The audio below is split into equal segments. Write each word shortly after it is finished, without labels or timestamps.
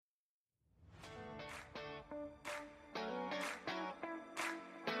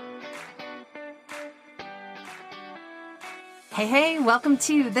Hey, welcome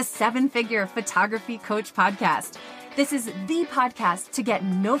to the Seven Figure Photography Coach Podcast. This is the podcast to get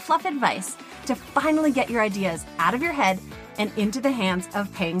no fluff advice, to finally get your ideas out of your head and into the hands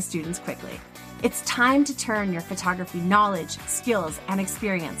of paying students quickly. It's time to turn your photography knowledge, skills, and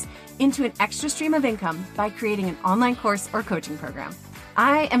experience into an extra stream of income by creating an online course or coaching program.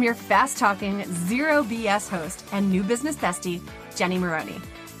 I am your fast-talking, zero BS host and new business bestie, Jenny Maroney.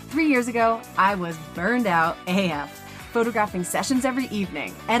 3 years ago, I was burned out AF. Photographing sessions every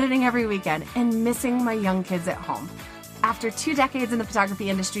evening, editing every weekend, and missing my young kids at home. After 2 decades in the photography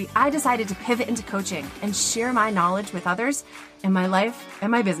industry, I decided to pivot into coaching and share my knowledge with others, and my life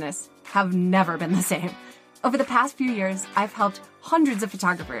and my business have never been the same. Over the past few years, I've helped hundreds of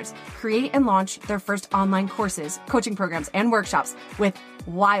photographers create and launch their first online courses, coaching programs, and workshops with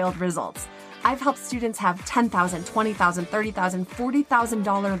wild results. I've helped students have $10,000, $20,000, $30,000,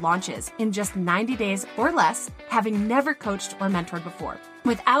 $40,000 launches in just 90 days or less, having never coached or mentored before,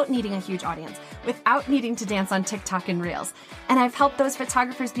 without needing a huge audience, without needing to dance on TikTok and Reels. And I've helped those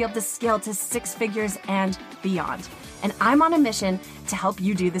photographers be able to scale to 6 figures and beyond. And I'm on a mission to help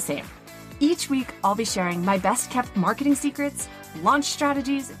you do the same. Each week, I'll be sharing my best kept marketing secrets, launch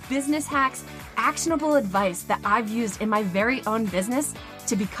strategies, business hacks, actionable advice that I've used in my very own business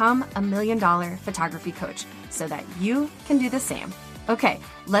to become $1 million photography coach so that you can do the same. Okay,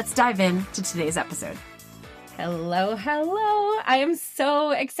 let's dive into today's episode. Hello. I am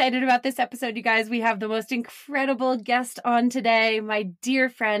so excited about this episode, you guys. We have the most incredible guest on today, my dear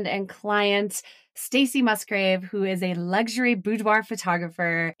friend and client, Stacy Musgrave, who is a luxury boudoir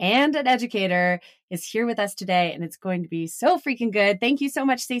photographer and an educator, is here with us today, and it's going to be so freaking good. Thank you so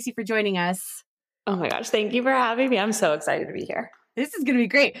much, Stacy, for joining us. Oh my gosh, thank you for having me. I'm so excited to be here. This is going to be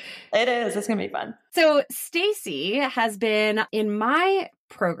great. It is. It's going to be fun. So Stacy has been in my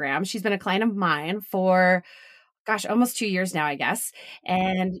program. She's been a client of mine for, almost 2 years now, I guess.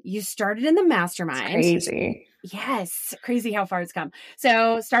 And you started in the mastermind. It's crazy. Yes. Crazy how far it's come.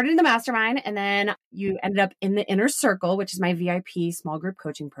 So started in the mastermind, and then you ended up in the inner circle, which is my VIP small group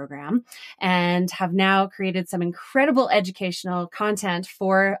coaching program, and have now created some incredible educational content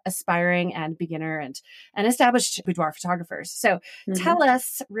for aspiring and beginner and established boudoir photographers. So tell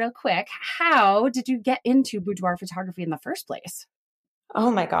us real quick, how did you get into boudoir photography in the first place?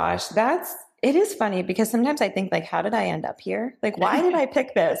 Oh my gosh. It is funny because sometimes I think like, how did I end up here? Like, why did I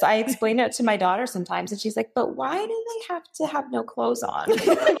pick this? I explain it to my daughter sometimes and she's like, but why do they have to have no clothes on?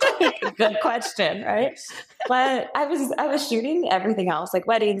 Good question. Right. But I was shooting everything else, like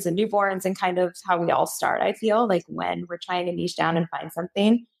weddings and newborns, and kind of how we all start. I feel like when we're trying to niche down and find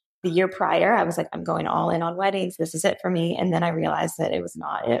something. The year prior, I was like, I'm going all in on weddings. This is it for me. And then I realized that it was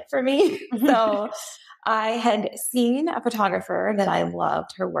not it for me. So I had seen a photographer that I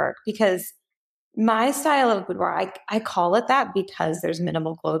loved her work because my style of boudoir, I call it that because there's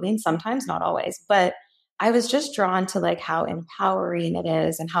minimal clothing, sometimes, not always, but I was just drawn to like how empowering it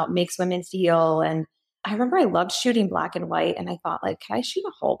is and how it makes women feel. And I remember I loved shooting black and white, and I thought like, can I shoot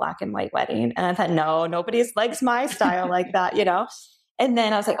a whole black and white wedding? And I thought, no, nobody likes my style like that, you know? And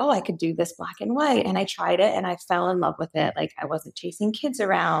then I was like, oh, I could do this black and white. And I tried it and I fell in love with it. Like I wasn't chasing kids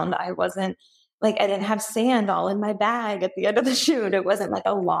around. I didn't have sand all in my bag at the end of the shoot. It wasn't like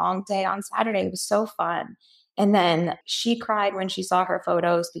a long day on Saturday. It was so fun. And then she cried when she saw her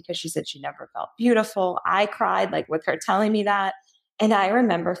photos because she said she never felt beautiful. I cried like with her telling me that. And I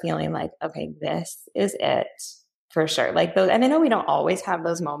remember feeling like, okay, this is it for sure. Like those, and I know we don't always have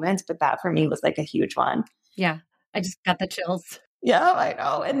those moments, but that for me was like a huge one. Yeah. I just got the chills. Yeah, I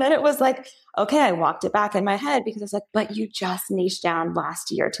know. And then it was like, okay, I walked it back in my head because I was like, but you just niched down last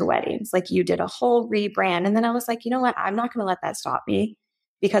year to weddings. Like you did a whole rebrand. And then I was like, you know what? I'm not going to let that stop me,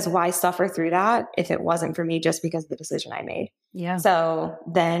 because why suffer through that if it wasn't for me just because of the decision I made? Yeah. So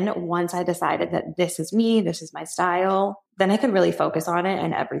then once I decided that this is me, this is my style, then I could really focus on it,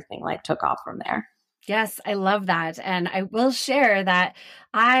 and everything like took off from there. Yes, I love that. And I will share that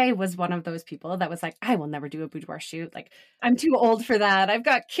I was one of those people that was like, I will never do a boudoir shoot. Like, I'm too old for that. I've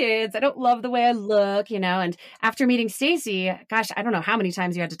got kids. I don't love the way I look, And after meeting Stacy, gosh, I don't know how many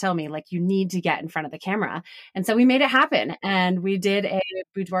times you had to tell me, like, you need to get in front of the camera. And so we made it happen. And we did a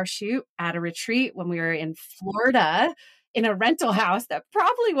boudoir shoot at a retreat when we were in Florida, in a rental house that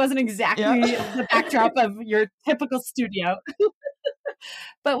probably wasn't exactly the backdrop of your typical studio.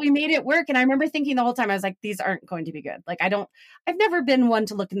 But we made it work. And I remember thinking the whole time, I was like, these aren't going to be good. Like, I've never been one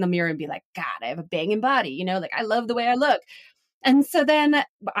to look in the mirror and be like, God, I have a banging body, like I love the way I look. And so then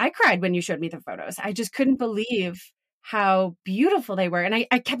I cried when you showed me the photos. I just couldn't believe how beautiful they were. And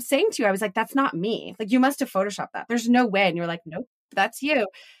I kept saying to you, I was like, that's not me. Like, you must have photoshopped that. There's no way. And you were like, nope, that's you.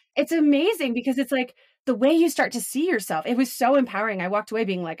 It's amazing because it's like the way you start to see yourself. It was so empowering. I walked away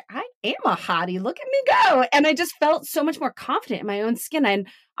being like, I am a hottie. Look at me go. And I just felt so much more confident in my own skin. And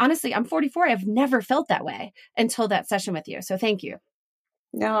honestly, I'm 44. I've never felt that way until that session with you. So thank you.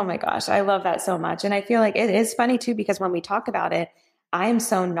 Oh my gosh, I love that so much. And I feel like it is funny too, because when we talk about it, I am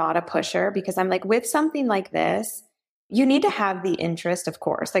so not a pusher because I'm like, with something like this, you need to have the interest, of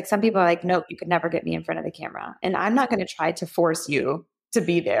course. Like some people are like, nope, you could never get me in front of the camera. And I'm not going to try to force you to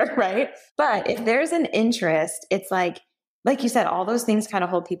be there, right? But if there's an interest, it's like you said, all those things kind of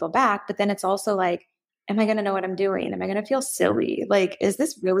hold people back. But then it's also like, am I going to know what I'm doing? Am I going to feel silly? Like, is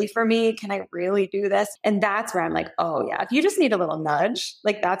this really for me? Can I really do this? And that's where I'm like, oh yeah, if you just need a little nudge,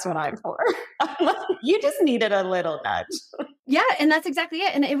 like that's what I'm for. You just needed a little nudge. Yeah. And that's exactly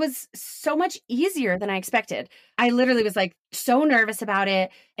it. And it was so much easier than I expected. I literally was like so nervous about it.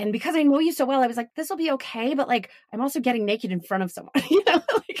 And because I know you so well, I was like, this will be okay. But like, I'm also getting naked in front of someone,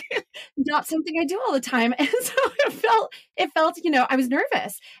 like not something I do all the time. And so it felt, I was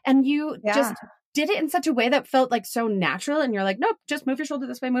nervous, and you just did it in such a way that felt like so natural. And you're like, nope, just move your shoulder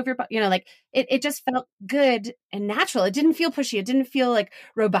this way, move your butt, like it just felt good and natural. It didn't feel pushy. It didn't feel like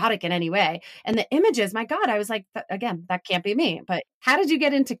robotic in any way. And the images, my God, I was like, again, that can't be me. But how did you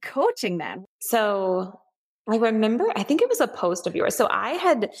get into coaching then? So I remember, I think it was a post of yours. So I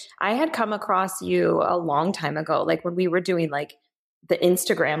had come across you a long time ago, like when we were doing like the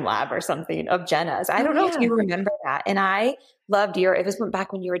Instagram lab or something of Jenna's. I don't know if you remember that. And I loved it was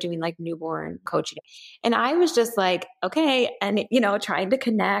back when you were doing like newborn coaching. And I was just like, okay. And, trying to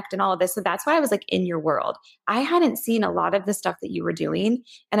connect and all of this. So that's why I was like in your world. I hadn't seen a lot of the stuff that you were doing.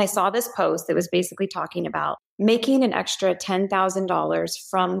 And I saw this post that was basically talking about making an extra $10,000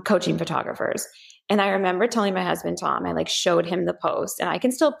 from coaching photographers. And I remember telling my husband, Tom, I like showed him the post, and I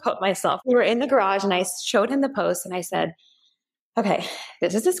can still put myself, we were in the garage and I showed him the post and I said, okay,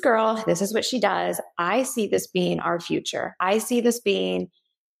 this is this girl. This is what she does. I see this being our future. I see this being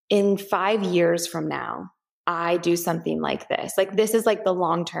in 5 years from now. I do something like this. Like this is like the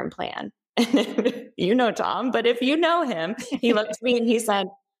long-term plan. You know Tom, but if you know him, he looked at me and he said,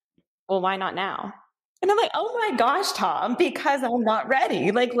 well, why not now? And I'm like, oh my gosh, Tom, because I'm not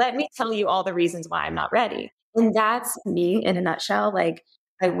ready. Like, let me tell you all the reasons why I'm not ready. And that's me in a nutshell. Like,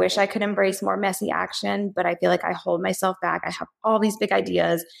 I wish I could embrace more messy action, but I feel like I hold myself back. I have all these big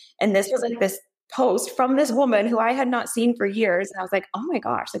ideas. And this was like this post from this woman who I had not seen for years. And I was like, oh my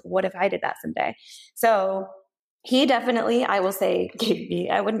gosh, like what if I did that someday? So he definitely, I will say, gave me,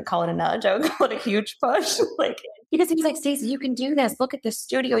 I wouldn't call it a nudge. I would call it a huge push. Because he was like, Stacy, you can do this. Look at the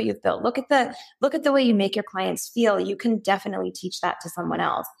studio you've built. Look at the way you make your clients feel. You can definitely teach that to someone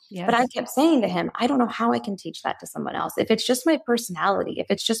else. Yes. But I kept saying to him, I don't know how I can teach that to someone else. If it's just my personality, if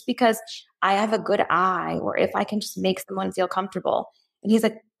it's just because I have a good eye, or if I can just make someone feel comfortable. And he's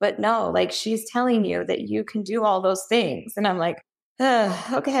like, but no, like she's telling you that you can do all those things. And I'm like,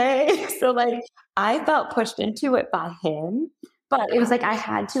 okay. So like I felt pushed into it by him, but it was like I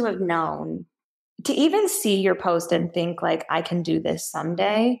had to have known. To even see your post and think like I can do this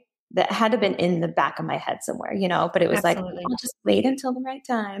someday, that had to have been in the back of my head somewhere, but it was Absolutely. Like, I'll just wait until the right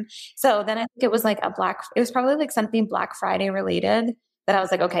time. So then I think it was like it was probably like something Black Friday related that I was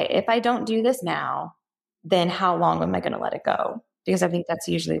like, okay, if I don't do this now, then how long am I going to let it go? Because I think that's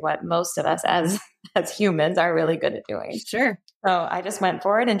usually what most of us as humans are really good at doing. Sure. So I just went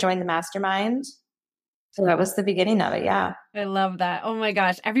for it and joined the mastermind. So that was the beginning of it. Yeah. I love that. Oh my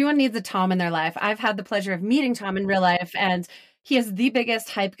gosh. Everyone needs a Tom in their life. I've had the pleasure of meeting Tom in real life, and he is the biggest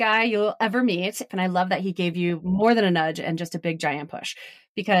hype guy you'll ever meet. And I love that he gave you more than a nudge and just a big giant push,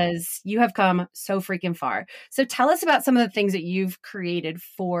 because you have come so freaking far. So tell us about some of the things that you've created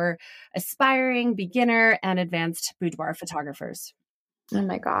for aspiring, beginner, and advanced boudoir photographers. Oh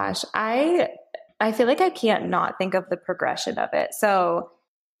my gosh. I feel like I can't not think of the progression of it. So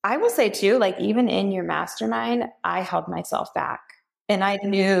I will say too, like even in your mastermind, I held myself back, and I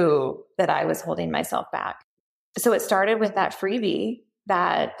knew that I was holding myself back. So it started with that freebie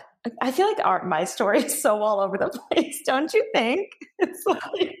that I feel like my story is so all over the place. Don't you think? It's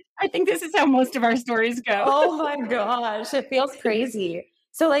like, I think this is how most of our stories go. Oh my gosh. It feels crazy.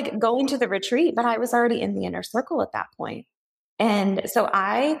 So like going to the retreat, but I was already in the inner circle at that point. And so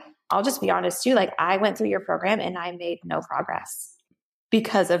I'll just be honest too, like I went through your program and I made no progress.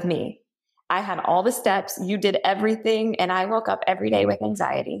 Because of me. I had all the steps, you did everything, and I woke up every day with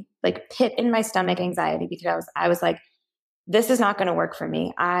anxiety, like pit in my stomach anxiety, because I was like, this is not going to work for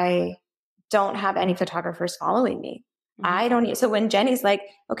me. I don't have any photographers following me. I don't need. So when Jenny's like,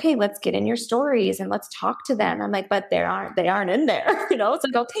 okay, let's get in your stories and let's talk to them. I'm like, but they aren't in there. It's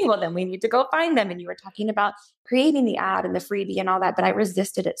like, okay, well then we need to go find them. And you were talking about creating the ad and the freebie and all that, but I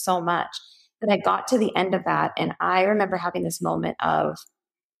resisted it so much. that I got to the end of that. And I remember having this moment of,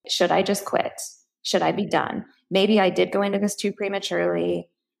 should I just quit? Should I be done? Maybe I did go into this too prematurely.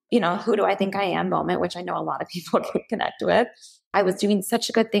 Who do I think I am moment, which I know a lot of people can connect with. I was doing such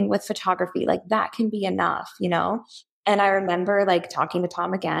a good thing with photography. Like that can be enough, And I remember like talking to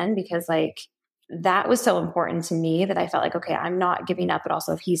Tom again, because like that was so important to me that I felt like, okay, I'm not giving up, but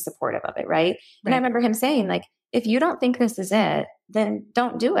also if he's supportive of it. Right. And I remember him saying like, if you don't think this is it, then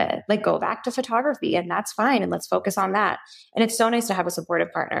don't do it. Like go back to photography and that's fine. And let's focus on that. And it's so nice to have a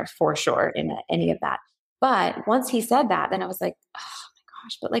supportive partner for sure in any of that. But once he said that, then I was like, oh my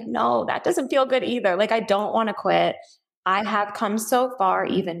gosh, but like, no, that doesn't feel good either. Like, I don't want to quit. I have come so far,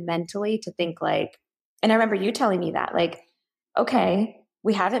 even mentally, to think like, and I remember you telling me that, like, okay,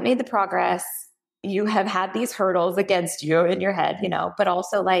 we haven't made the progress. You have had these hurdles against you in your head, but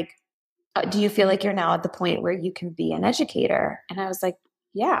also like, do you feel like you're now at the point where you can be an educator? And I was like,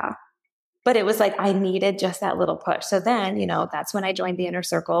 yeah. But it was like, I needed just that little push. So then, that's when I joined the Inner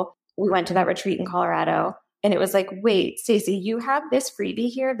Circle. We went to that retreat in Colorado. And it was like, wait, Stacy, you have this freebie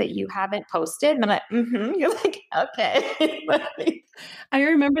here that you haven't posted? And I'm like, mm-hmm. You're like, okay. I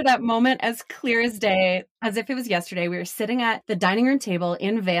remember that moment as clear as day, as if it was yesterday. We were sitting at the dining room table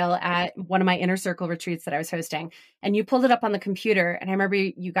in Vail at one of my Inner Circle retreats that I was hosting. And you pulled it up on the computer. And I remember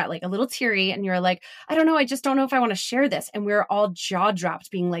you got like a little teary and you were like, I don't know. I just don't know if I want to share this. And we were all jaw dropped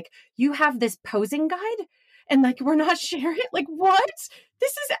being like, you have this posing guide? And like, we're not sharing it? Like, what?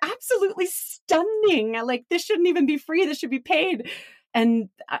 This is absolutely stunning. Like, this shouldn't even be free. This should be paid. And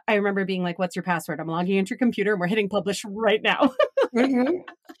I remember being like, what's your password? I'm logging into your computer and we're hitting publish right now. Mm-hmm.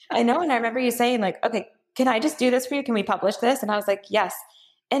 I know. And I remember you saying like, okay, can I just do this for you? Can we publish this? And I was like, yes.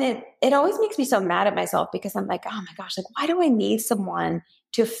 And it always makes me so mad at myself because I'm like, oh my gosh, like, why do I need someone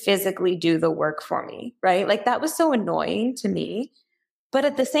to physically do the work for me? Right? Like that was so annoying to me. But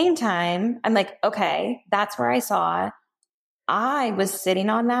at the same time, I'm like, okay, that's where I saw it. I was sitting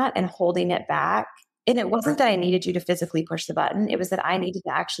on that and holding it back. And it wasn't that I needed you to physically push the button. It was that I needed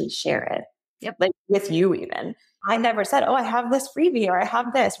to actually share it. Yep. Like with you even. I never said, oh, I have this freebie or I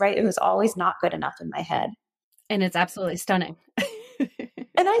have this, right? It was always not good enough in my head. And it's absolutely stunning.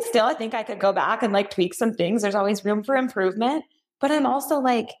 And I think I could go back and like tweak some things. There's always room for improvement. But I'm also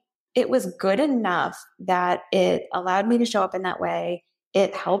like, it was good enough that it allowed me to show up in that way.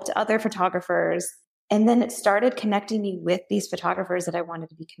 It helped other photographers. And then it started connecting me with these photographers that I wanted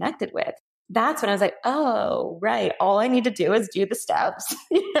to be connected with. That's when I was like, oh, right. All I need to do is do the steps,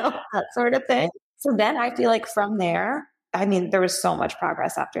 that sort of thing. So then I feel like from there, there was so much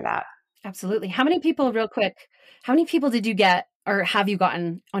progress after that. Absolutely. How many people, real quick, how many people did you get or have you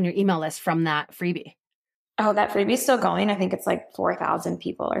gotten on your email list from that freebie? Oh, that freebie's still going. I think it's like 4,000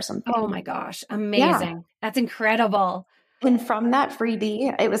 people or something. Oh my gosh. Amazing. Yeah. That's incredible. And from that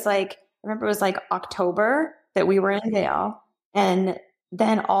freebie, it was like, I remember it was like October that we were in Vail. And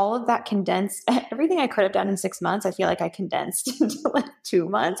then all of that condensed, everything I could have done in 6 months, I feel like I condensed into like 2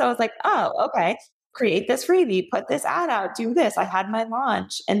 months. I was like, oh, okay. Create this freebie, put this ad out, do this. I had my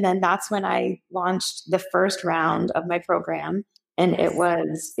launch. And then that's when I launched the first round of my program. And it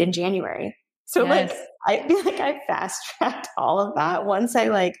was in January. So like, I feel like I fast tracked all of that once I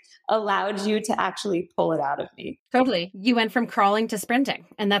like allowed you to actually pull it out of me. Totally. You went from crawling to sprinting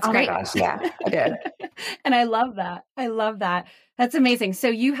and that's great. Oh my gosh, yeah, I did. And I love that. I love that. That's amazing. So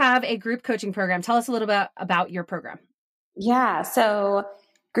you have a group coaching program. Tell us a little bit about your program. Yeah. So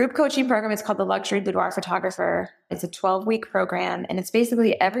group coaching program is called the Luxury Boudoir Photographer. It's a 12-week program. And it's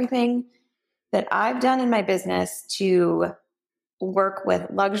basically everything that I've done in my business to work with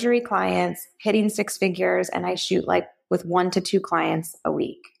luxury clients hitting 6 figures. And I shoot like with 1 to 2 clients a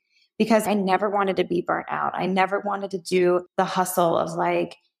week because I never wanted to be burnt out. I never wanted to do the hustle of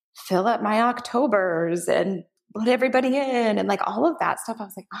like, fill up my Octobers and put everybody in and like all of that stuff. I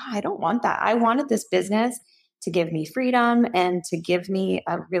was like, I don't want that. I wanted this business to give me freedom and to give me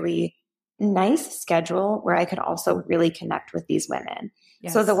a really nice schedule where I could also really connect with these women.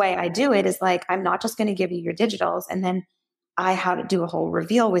 Yes. So the way I do it is like, I'm not just going to give you your digitals and then I had to do a whole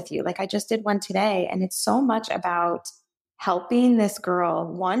reveal with you. Like I just did one today. And it's so much about helping this girl,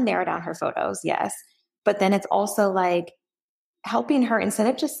 one, narrow down her photos. Yes. But then it's also like helping her instead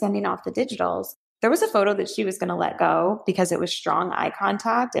of just sending off the digitals. There was a photo that she was going to let go because it was strong eye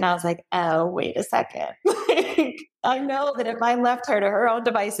contact. And I was like, oh, wait a second. I know that if I left her to her own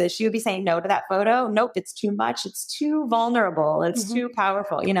devices, she would be saying no to that photo. Nope, it's too much. It's too vulnerable. It's too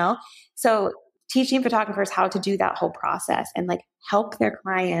powerful, So teaching photographers how to do that whole process and like help their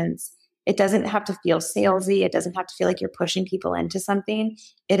clients. It doesn't have to feel salesy. It doesn't have to feel like you're pushing people into something.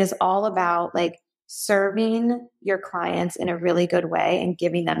 It is all about like serving your clients in a really good way and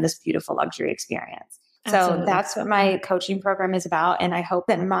giving them this beautiful luxury experience. Absolutely. So that's what my coaching program is about. And I hope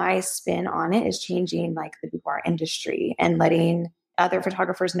that my spin on it is changing like the boudoir industry and letting other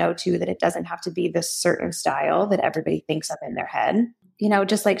photographers know too that it doesn't have to be this certain style that everybody thinks of in their head, you know,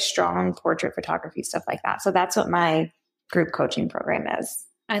 just like strong portrait photography, stuff like that. So that's what my group coaching program is.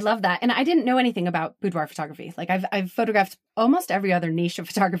 I love that. And I didn't know anything about boudoir photography. Like I've photographed almost every other niche of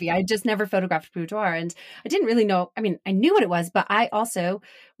photography. I just never photographed boudoir. And I didn't really know. I mean, I knew what it was, but I also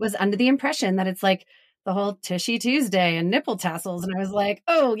was under the impression that it's like the whole Tushy Tuesday and nipple tassels. And I was like,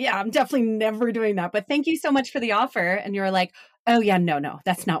 oh yeah, I'm definitely never doing that. But thank you so much for the offer. And you were like, oh yeah, no,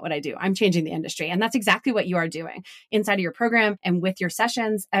 that's not what I do. I'm changing the industry. And that's exactly what you are doing inside of your program and with your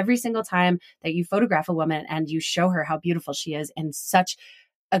sessions. Every single time that you photograph a woman and you show her how beautiful she is in such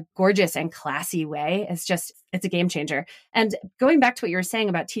a gorgeous and classy way, it's a game changer. And going back to what you were saying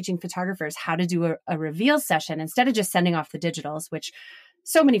about teaching photographers how to do a reveal session instead of just sending off the digitals, which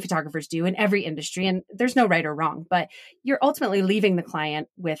so many photographers do in every industry, and there's no right or wrong, but you're ultimately leaving the client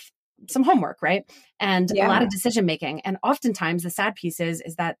with some homework, right? And a lot of decision making. And oftentimes the sad piece is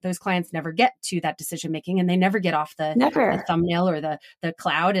that those clients never get to that decision making and they never get off the thumbnail or the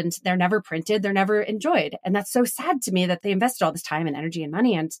cloud, and they're never printed, they're never enjoyed. And that's so sad to me that they invested all this time and energy and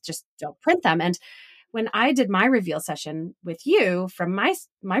money and just don't print them. And when I did my reveal session with you from my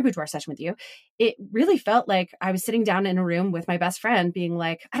boudoir session with you, it really felt like I was sitting down in a room with my best friend being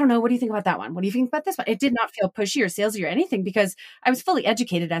like, I don't know, what do you think about that one? What do you think about this one? It did not feel pushy or salesy or anything because I was fully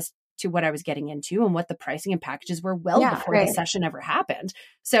educated as to what I was getting into and what the pricing and packages were before the session ever happened.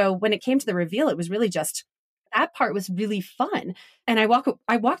 So when it came to the reveal, it was really just that part was really fun. And I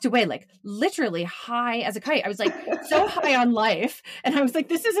walked away like literally high as a kite. I was like so high on life. And I was like,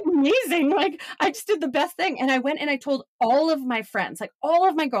 this is amazing. Like I just did the best thing. And I went and I told all of my friends, like all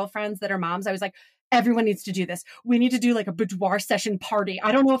of my girlfriends that are moms, I was like, everyone needs to do this. We need to do like a boudoir session party.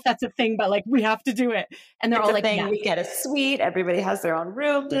 I don't know if that's a thing, but like we have to do it. And they're all like, yeah. We get a suite. Everybody has their own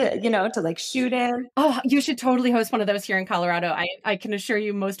room to like shoot in. Oh, you should totally host one of those here in Colorado. I can assure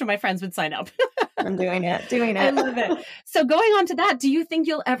you most of my friends would sign up. I'm doing it. I love it. So going on to that, do you think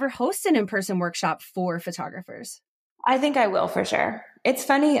you'll ever host an in-person workshop for photographers? I think I will for sure. It's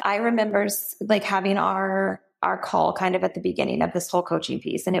funny. I remember like having our call kind of at the beginning of this whole coaching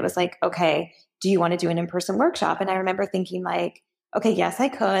piece. And it was like, okay, do you want to do an in-person workshop? And I remember thinking like, okay, yes, I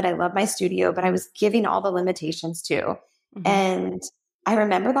could. I love my studio, but I was giving all the limitations too. Mm-hmm. And I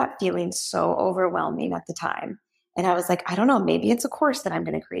remember that feeling so overwhelming at the time. And I was like, I don't know, maybe it's a course that I'm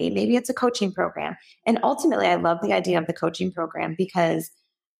going to create. Maybe it's a coaching program. And ultimately, I love the idea of the coaching program because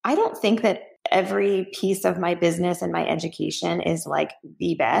I don't think that every piece of my business and my education is like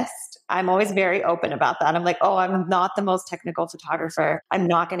the best. I'm always very open about that. I'm like, oh, I'm not the most technical photographer. I'm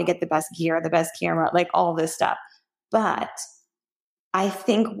not going to get the best gear, the best camera, like all this stuff. But I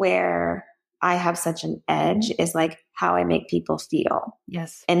think where I have such an edge is like how I make people feel.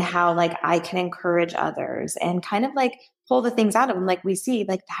 Yes. And how like I can encourage others and kind of like pull the things out of them. Like we see,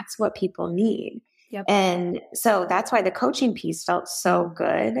 like that's what people need. Yep. And so that's why the coaching piece felt so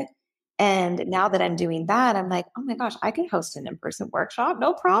good. And now that I'm doing that, I'm like, oh my gosh, I can host an in-person workshop.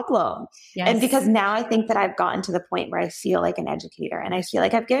 No problem. Yes. And because now I think that I've gotten to the point where I feel like an educator and I feel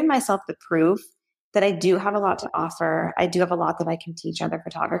like I've given myself the proof that I do have a lot to offer. I do have a lot that I can teach other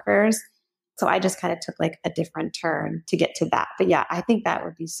photographers. So I just kind of took like a different turn to get to that. But yeah, I think that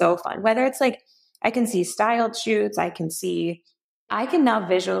would be so fun. Whether it's like, I can see styled shoots, I can now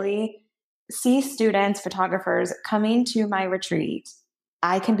visually see students, photographers coming to my retreat.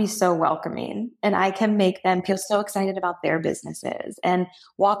 I can be so welcoming and I can make them feel so excited about their businesses and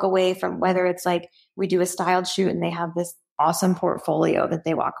walk away from whether it's like we do a styled shoot and they have this awesome portfolio that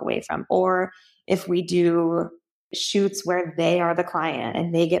they walk away from, or if we do shoots where they are the client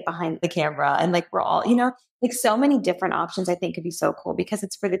and they get behind the camera and like we're all, like so many different options I think could be so cool because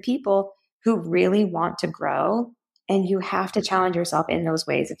it's for the people who really want to grow and you have to challenge yourself in those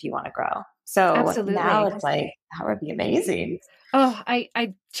ways if you want to grow. So Absolutely. Now it's like, that would be amazing. Oh,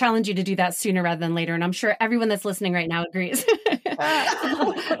 I challenge you to do that sooner rather than later. And I'm sure everyone that's listening right now agrees.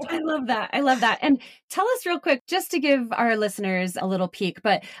 I love that. I love that. And tell us real quick, just to give our listeners a little peek,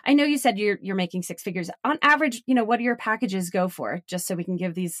 but I know you said you're making six figures. On average, what do your packages go for? Just so we can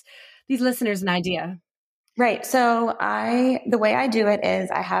give these listeners an idea. Right. So the way I do it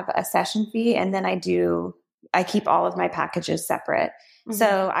is I have a session fee and then I keep all of my packages separate. Mm-hmm.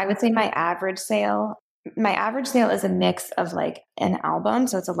 So I would say my average sale is a mix of like an album.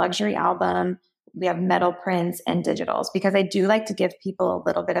 So it's a luxury album. We have metal prints and digitals because I do like to give people a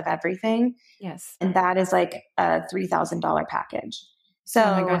little bit of everything. Yes. And that is like a $3,000 package. So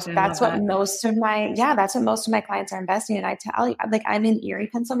Oh my gosh, I that's love what that. that's what most of my clients are investing in. I tell you, like, I'm in Erie,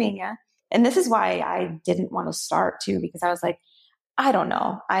 Pennsylvania. And this is why I didn't want to start too, because I was like, I don't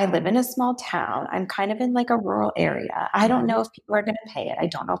know. I live in a small town. I'm kind of in like a rural area. I don't know if people are going to pay it. I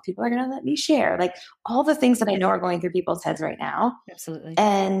don't know if people are going to let me share. Like all the things that I know are going through people's heads right now. Absolutely.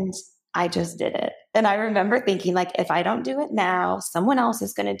 And I just did it. And I remember thinking, like, if I don't do it now, someone else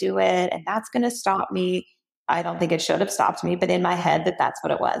is going to do it and that's going to stop me. I don't think it should have stopped me, but in my head that's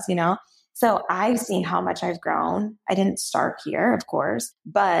what it was, you know? So I've seen how much I've grown. I didn't start here, of course,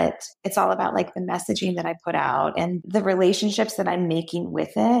 but it's all about like the messaging that I put out and the relationships that I'm making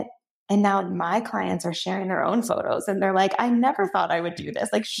with it. And now my clients are sharing their own photos and they're like, I never thought I would do this.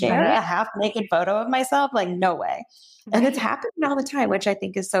 Like share Right. a half naked photo of myself. Like, no way. And it's happening all the time, which I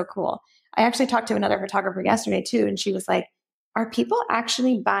think is so cool. I actually talked to another photographer yesterday too. And she was like, are people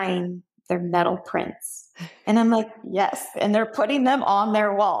actually buying their metal prints? And I'm like, yes. And they're putting them on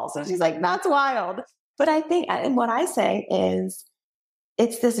their walls. And she's like, that's wild. But I think, and what I say is,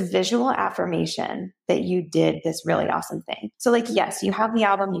 it's this visual affirmation that you did this really awesome thing. So like, yes, you have the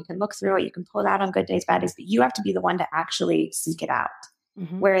album, you can look through it, you can pull it out on good days, bad days, but you have to be the one to actually seek it out.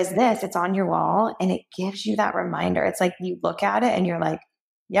 Whereas this, it's on your wall and it gives you that reminder. It's like you look at it and you're like,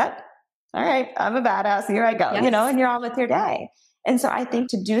 yep, all right, I'm a badass. Here I go, you know, and you're on with your day. And so I think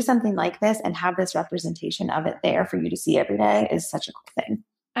to do something like this and have this representation of it there for you to see every day is such a cool thing.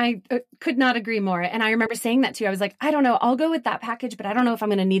 I could not agree more. And I remember saying that to you. I was like, I don't know. I'll go with that package, but I don't know if I'm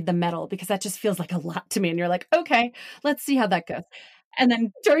going to need the metal because that just feels like a lot to me. And you're like, okay, let's see how that goes. And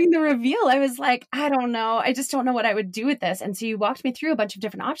then during the reveal, I was like, I don't know. I just don't know what I would do with this. And so you walked me through a bunch of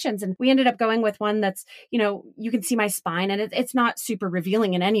different options. And we ended up going with one that's, you know, you can see my spine and it's not super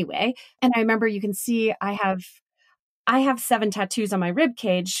revealing in any way. And I remember you can see I have 7 tattoos on my rib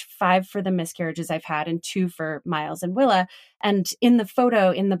cage, 5 for the miscarriages I've had and 2 for Miles and Willa. And in the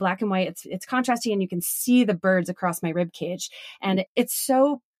photo, in the black and white, it's contrasty and you can see the birds across my rib cage. And it's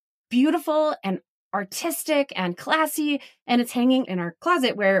so beautiful and artistic and classy. And it's hanging in our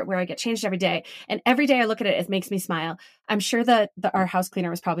closet where I get changed every day. And every day I look at it, it makes me smile. I'm sure that our house cleaner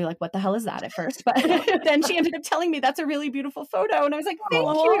was probably like, what the hell is that at first? But then she ended up telling me that's a really beautiful photo. And I was like, thank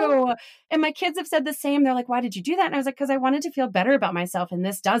you. And my kids have said the same. They're like, why did you do that? And I was like, because I wanted to feel better about myself. And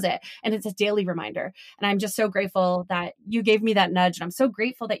this does it. And it's a daily reminder. And I'm just so grateful that you gave me that nudge. And I'm so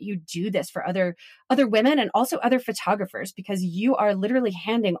grateful that you do this for other women and also other photographers, because you are literally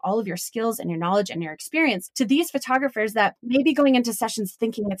handing all of your skills and your knowledge and your experience to these photographers that may be going into sessions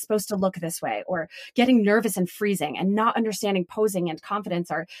thinking it's supposed to look this way or getting nervous and freezing and not understanding posing and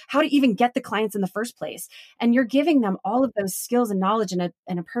confidence or how to even get the clients in the first place. And you're giving them all of those skills and knowledge in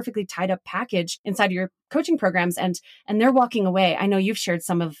a perfectly tied up package inside your coaching programs. And they're walking away. I know you've shared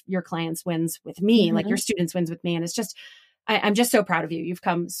some of your clients' wins with me, like your students' wins with me. And it's just, I'm just so proud of you. You've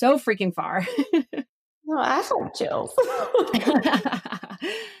come so freaking far. Well, I have chills.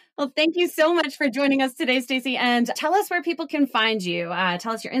 Well, thank you so much for joining us today, Stacy. And tell us where people can find you.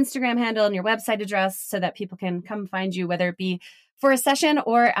 Tell us your Instagram handle and your website address so that people can come find you, whether it be for a session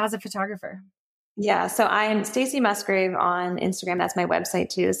or as a photographer. Yeah. So I'm Stacy Musgrave on Instagram. That's my website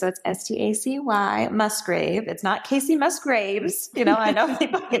too. So it's Stacy Musgrave. It's not Casey Musgraves. You know, I know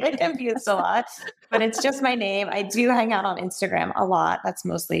people get it confused a lot, but it's just my name. I do hang out on Instagram a lot. That's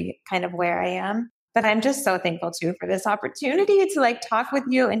mostly kind of where I am. But I'm just so thankful too for this opportunity to like talk with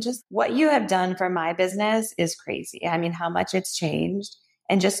you, and just what you have done for my business is crazy. I mean, how much it's changed.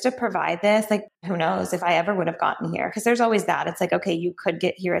 And just to provide this, like, who knows if I ever would have gotten here? Because there's always that. It's like, okay, you could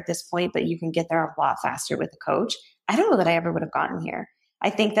get here at this point, but you can get there a lot faster with a coach. I don't know that I ever would have gotten here.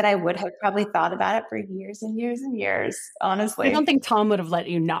 I think that I would have probably thought about it for years and years and years, honestly. I don't think Tom would have let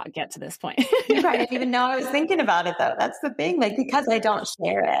you not get to this point. You probably didn't even know I was thinking about it though. That's the thing, like, because I don't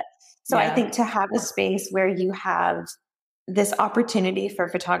share it. So I think to have a space where you have this opportunity for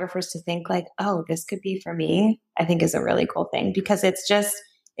photographers to think like, oh, this could be for me, I think is a really cool thing, because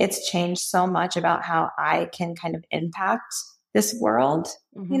it's changed so much about how I can kind of impact this world,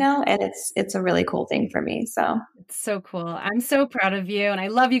 you know, and it's a really cool thing for me. So it's so cool. I'm so proud of you and I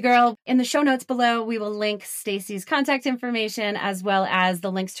love you, girl. In the show notes below, we will link Stacy's contact information as well as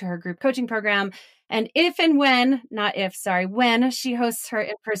the links to her group coaching program. And when she hosts her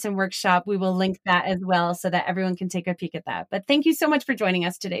in-person workshop, we will link that as well so that everyone can take a peek at that. But thank you so much for joining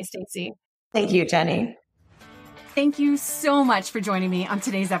us today, Stacy. Thank you, Jenny. Thank you so much for joining me on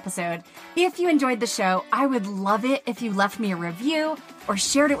today's episode. If you enjoyed the show, I would love it if you left me a review or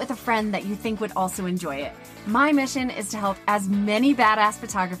shared it with a friend that you think would also enjoy it. My mission is to help as many badass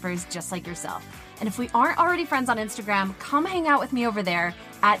photographers just like yourself. And if we aren't already friends on Instagram, come hang out with me over there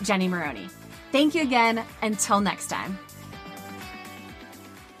at Jenny Maroney. Thank you again. Until next time.